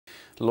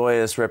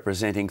Lawyers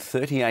representing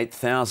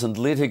 38,000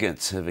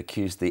 litigants have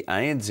accused the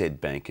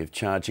ANZ Bank of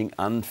charging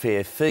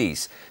unfair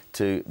fees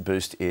to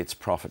boost its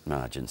profit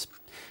margins.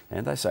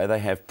 And they say they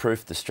have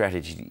proof the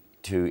strategy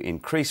to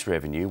increase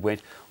revenue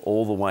went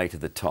all the way to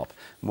the top.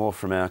 More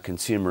from our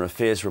Consumer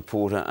Affairs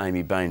reporter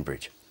Amy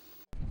Bainbridge.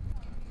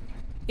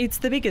 It's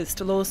the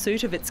biggest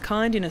lawsuit of its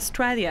kind in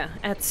Australia.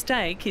 At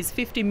stake is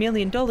 $50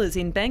 million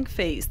in bank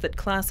fees that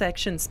class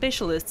action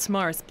specialist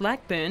Maurice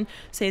Blackburn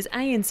says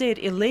ANZ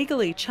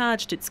illegally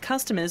charged its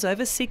customers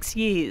over 6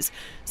 years.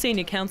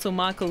 Senior counsel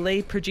Michael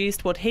Lee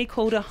produced what he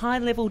called a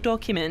high-level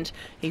document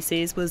he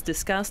says was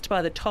discussed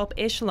by the top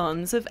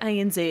echelons of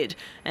ANZ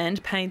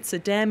and paints a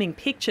damning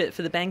picture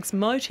for the bank's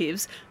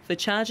motives for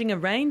charging a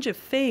range of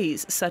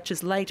fees such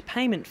as late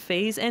payment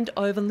fees and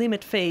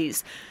over-limit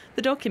fees.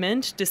 The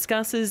document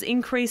discusses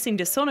increasing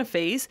dishonour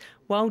fees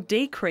while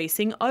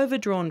decreasing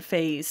overdrawn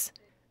fees.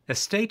 A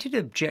stated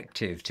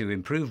objective to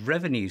improve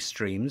revenue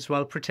streams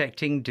while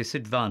protecting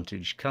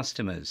disadvantaged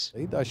customers.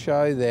 They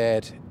show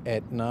that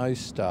at no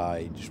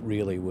stage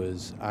really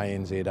was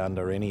ANZ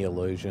under any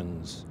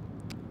illusions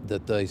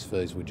that these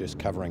fees were just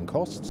covering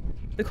costs.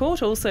 The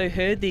court also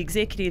heard the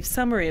executive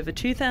summary of a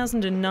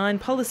 2009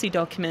 policy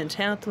document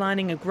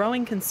outlining a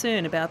growing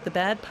concern about the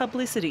bad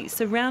publicity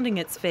surrounding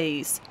its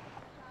fees.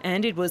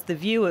 And it was the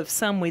view of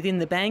some within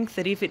the bank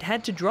that if it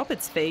had to drop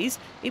its fees,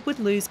 it would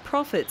lose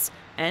profits,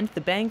 and the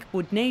bank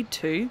would need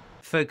to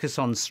focus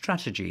on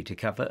strategy to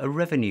cover a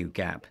revenue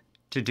gap.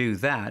 To do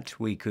that,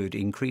 we could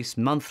increase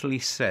monthly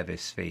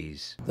service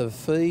fees. The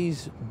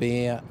fees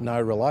bear no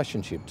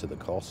relationship to the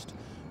cost.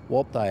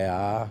 What they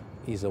are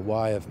is a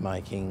way of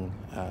making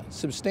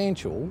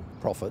substantial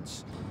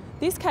profits.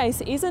 This case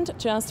isn't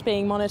just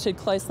being monitored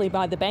closely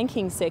by the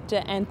banking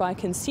sector and by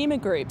consumer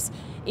groups.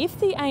 If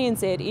the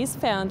ANZ is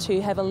found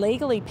to have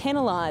illegally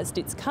penalised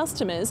its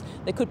customers,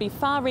 there could be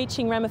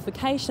far-reaching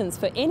ramifications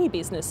for any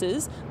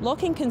businesses,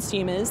 locking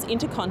consumers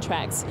into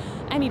contracts.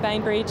 Amy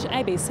Bainbridge,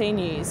 ABC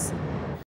News.